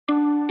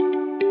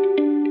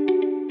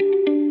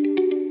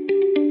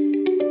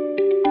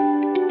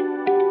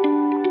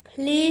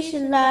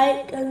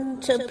like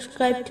and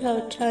subscribe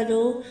to our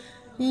channel.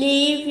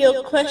 Leave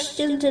your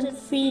questions and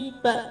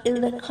feedback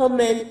in the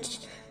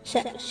comments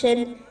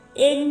section.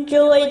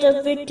 Enjoy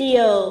the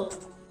video.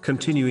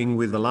 Continuing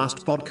with the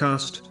last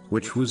podcast,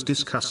 which was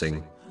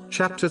discussing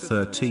chapter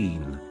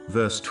 13,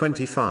 verse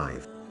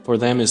 25. For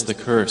them is the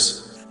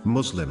curse.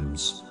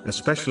 Muslims,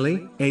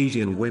 especially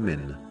Asian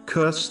women,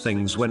 curse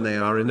things when they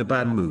are in a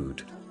bad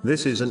mood.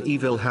 This is an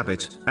evil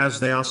habit, as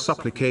they are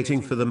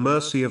supplicating for the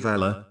mercy of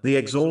Allah, the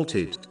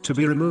Exalted, to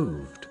be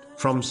removed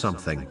from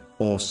something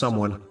or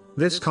someone.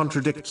 This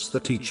contradicts the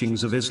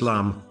teachings of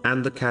Islam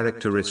and the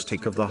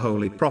characteristic of the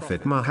Holy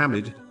Prophet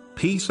Muhammad,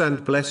 peace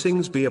and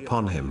blessings be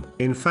upon him.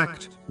 In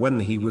fact, when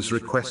he was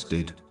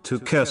requested to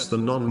curse the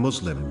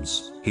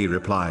non-Muslims, he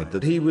replied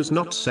that he was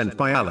not sent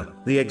by Allah,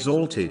 the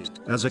Exalted,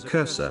 as a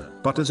curser,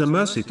 but as a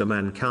mercy to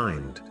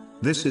mankind.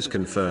 This is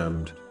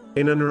confirmed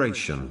in a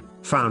narration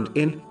found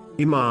in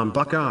Imam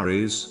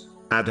Bukhari's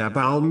Adab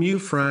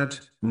al-Mufrad,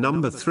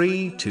 number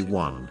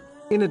 321.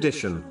 In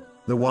addition,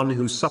 the one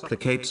who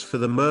supplicates for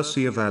the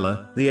mercy of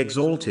Allah, the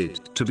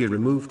Exalted, to be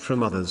removed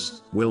from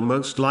others, will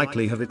most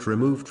likely have it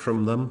removed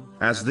from them,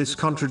 as this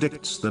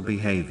contradicts the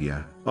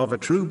behavior of a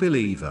true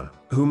believer,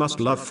 who must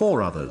love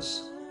for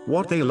others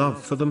what they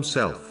love for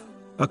themselves.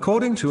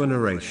 According to a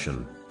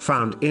narration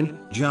found in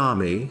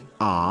Jami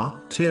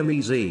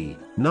Tirmizi,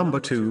 number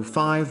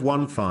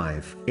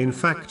 2515, in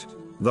fact,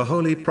 the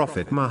Holy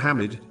Prophet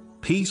Muhammad,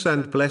 peace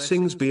and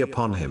blessings be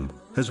upon him,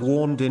 has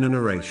warned in a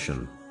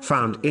narration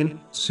found in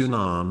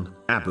Sunan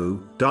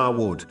Abu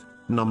Dawood,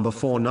 number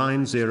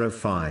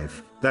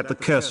 4905, that the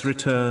curse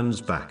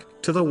returns back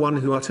to the one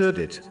who uttered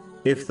it,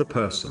 if the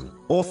person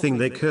or thing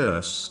they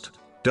cursed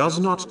does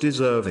not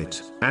deserve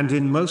it, and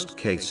in most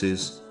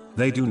cases,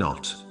 they do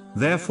not.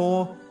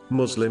 Therefore,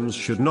 Muslims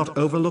should not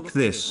overlook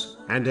this,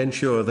 and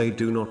ensure they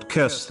do not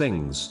curse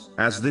things,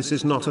 as this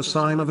is not a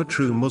sign of a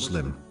true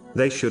Muslim.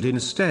 They should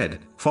instead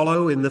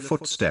follow in the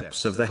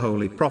footsteps of the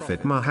Holy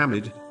Prophet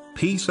Muhammad,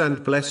 peace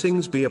and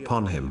blessings be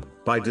upon him,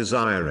 by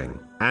desiring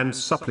and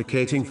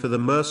supplicating for the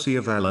mercy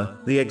of Allah,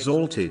 the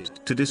Exalted,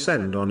 to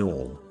descend on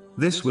all.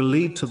 This will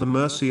lead to the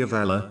mercy of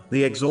Allah,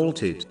 the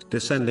Exalted,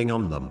 descending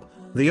on them.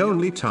 The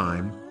only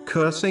time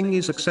cursing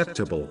is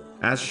acceptable,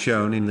 as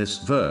shown in this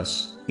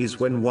verse, is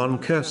when one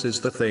curses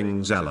the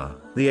things Allah,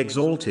 the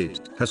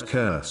Exalted, has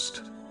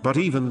cursed. But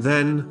even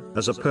then,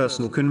 as a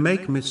person can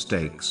make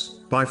mistakes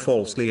by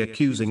falsely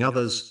accusing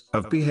others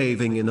of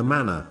behaving in a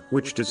manner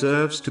which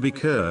deserves to be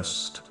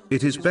cursed,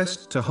 it is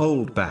best to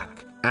hold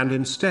back, and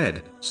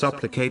instead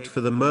supplicate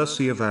for the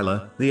mercy of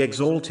Allah, the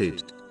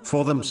Exalted,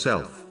 for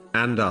themselves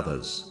and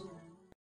others.